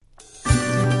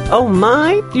Oh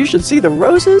my, you should see the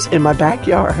roses in my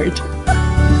backyard.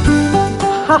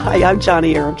 Hi, I'm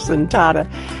Joni Eareckson Tada,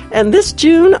 and this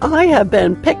June I have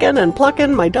been picking and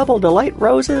plucking my Double Delight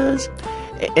roses.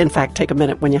 In fact, take a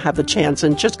minute when you have the chance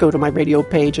and just go to my radio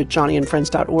page at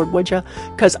johnnyandfriends.org, would you?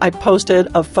 Because I posted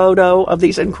a photo of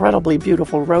these incredibly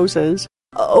beautiful roses.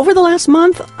 Over the last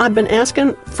month, I've been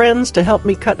asking friends to help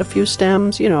me cut a few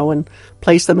stems, and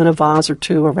place them in a vase or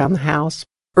two around the house.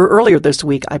 Earlier this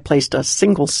week, I placed a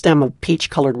single stem of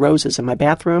peach-colored roses in my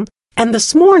bathroom. And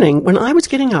this morning, when I was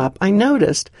getting up, I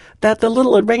noticed that the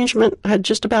little arrangement had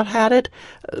just about had it.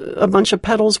 A bunch of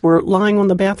petals were lying on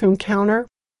the bathroom counter.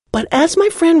 But as my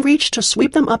friend reached to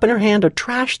sweep them up in her hand to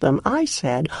trash them, I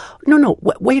said, No,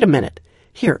 wait a minute.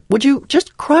 Here, would you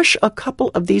just crush a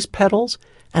couple of these petals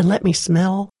and let me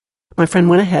smell? My friend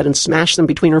went ahead and smashed them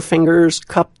between her fingers,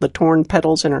 cupped the torn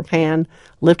petals in her hand,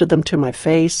 lifted them to my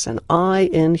face, and I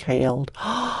inhaled.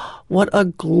 What a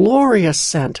glorious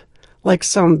scent! Like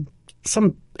some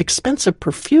expensive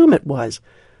perfume it was.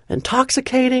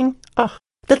 Intoxicating.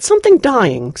 That something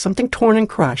dying, something torn and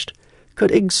crushed,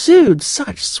 could exude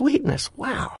such sweetness.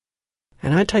 Wow.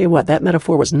 And I tell you what, that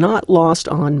metaphor was not lost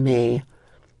on me.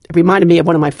 It reminded me of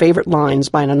one of my favorite lines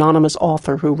by an anonymous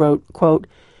author who wrote, quote,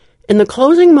 "In the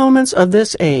closing moments of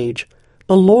this age,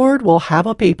 the Lord will have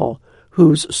a people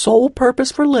whose sole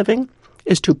purpose for living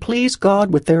is to please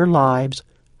God with their lives.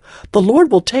 The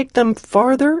Lord will take them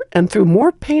farther and through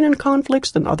more pain and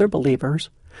conflicts than other believers.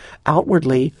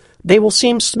 Outwardly, they will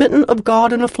seem smitten of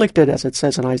God and afflicted, as it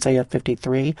says in Isaiah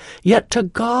 53, yet to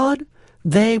God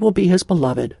they will be his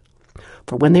beloved.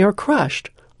 For when they are crushed,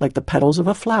 like the petals of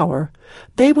a flower,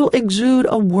 they will exude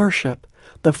a worship,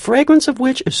 the fragrance of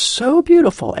which is so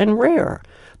beautiful and rare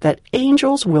that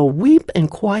angels will weep in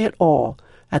quiet awe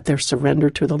at their surrender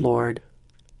to the Lord."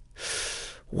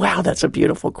 Wow, that's a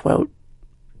beautiful quote.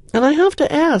 And I have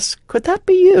to ask, could that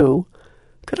be you?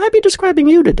 Could I be describing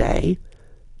you today?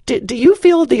 Do you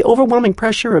feel the overwhelming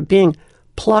pressure of being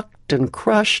plucked and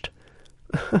crushed?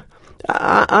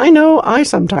 I know I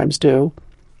sometimes do.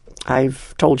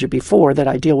 I've told you before that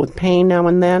I deal with pain now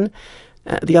and then.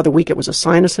 The other week it was a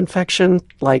sinus infection,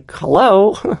 like,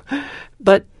 hello.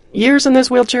 But years in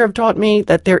this wheelchair have taught me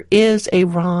that there is a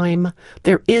rhyme,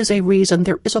 there is a reason,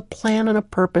 there is a plan and a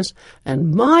purpose,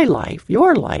 and my life,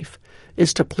 your life,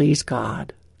 is to please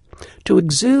God, to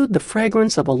exude the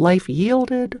fragrance of a life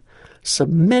yielded,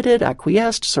 submitted,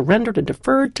 acquiesced, surrendered, and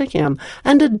deferred to him,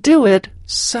 and to do it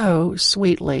so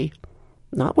sweetly,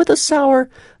 not with a sour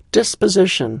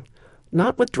disposition,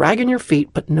 not with dragging your feet,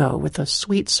 but no, with a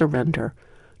sweet surrender.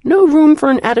 No room for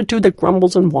an attitude that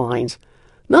grumbles and whines.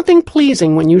 Nothing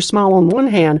pleasing when you smile on one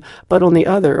hand, but on the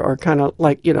other are kind of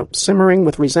like, simmering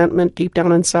with resentment deep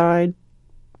down inside.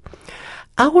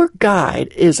 Our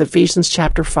guide is Ephesians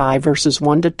chapter 5, verses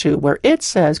 1-2, where it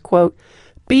says, quote,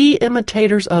 "Be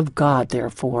imitators of God,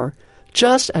 therefore,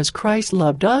 just as Christ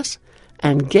loved us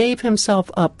and gave himself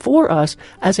up for us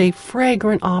as a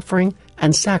fragrant offering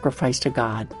and sacrifice to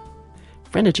God."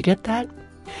 Friend, did you get that?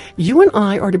 You and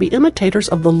I are to be imitators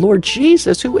of the Lord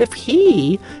Jesus, who, if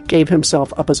he gave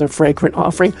himself up as a fragrant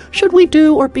offering, should we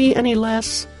do or be any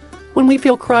less? When we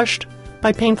feel crushed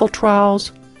by painful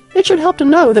trials, it should help to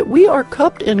know that we are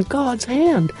cupped in God's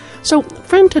hand. So,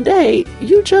 friend, today,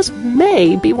 you just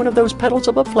may be one of those petals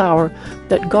of a flower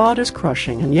that God is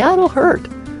crushing. And yeah, it'll hurt.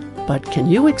 But can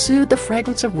you exude the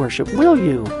fragrance of worship? Will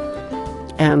you?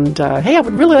 And, hey, I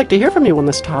would really like to hear from you on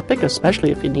this topic,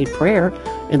 especially if you need prayer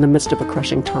in the midst of a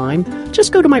crushing time.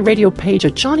 Just go to my radio page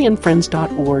at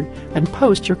johnnyandfriends.org and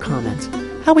post your comments,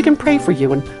 how we can pray for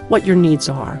you and what your needs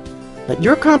are. Let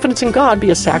your confidence in God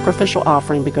be a sacrificial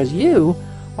offering because you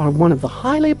are one of the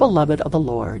highly beloved of the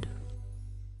Lord.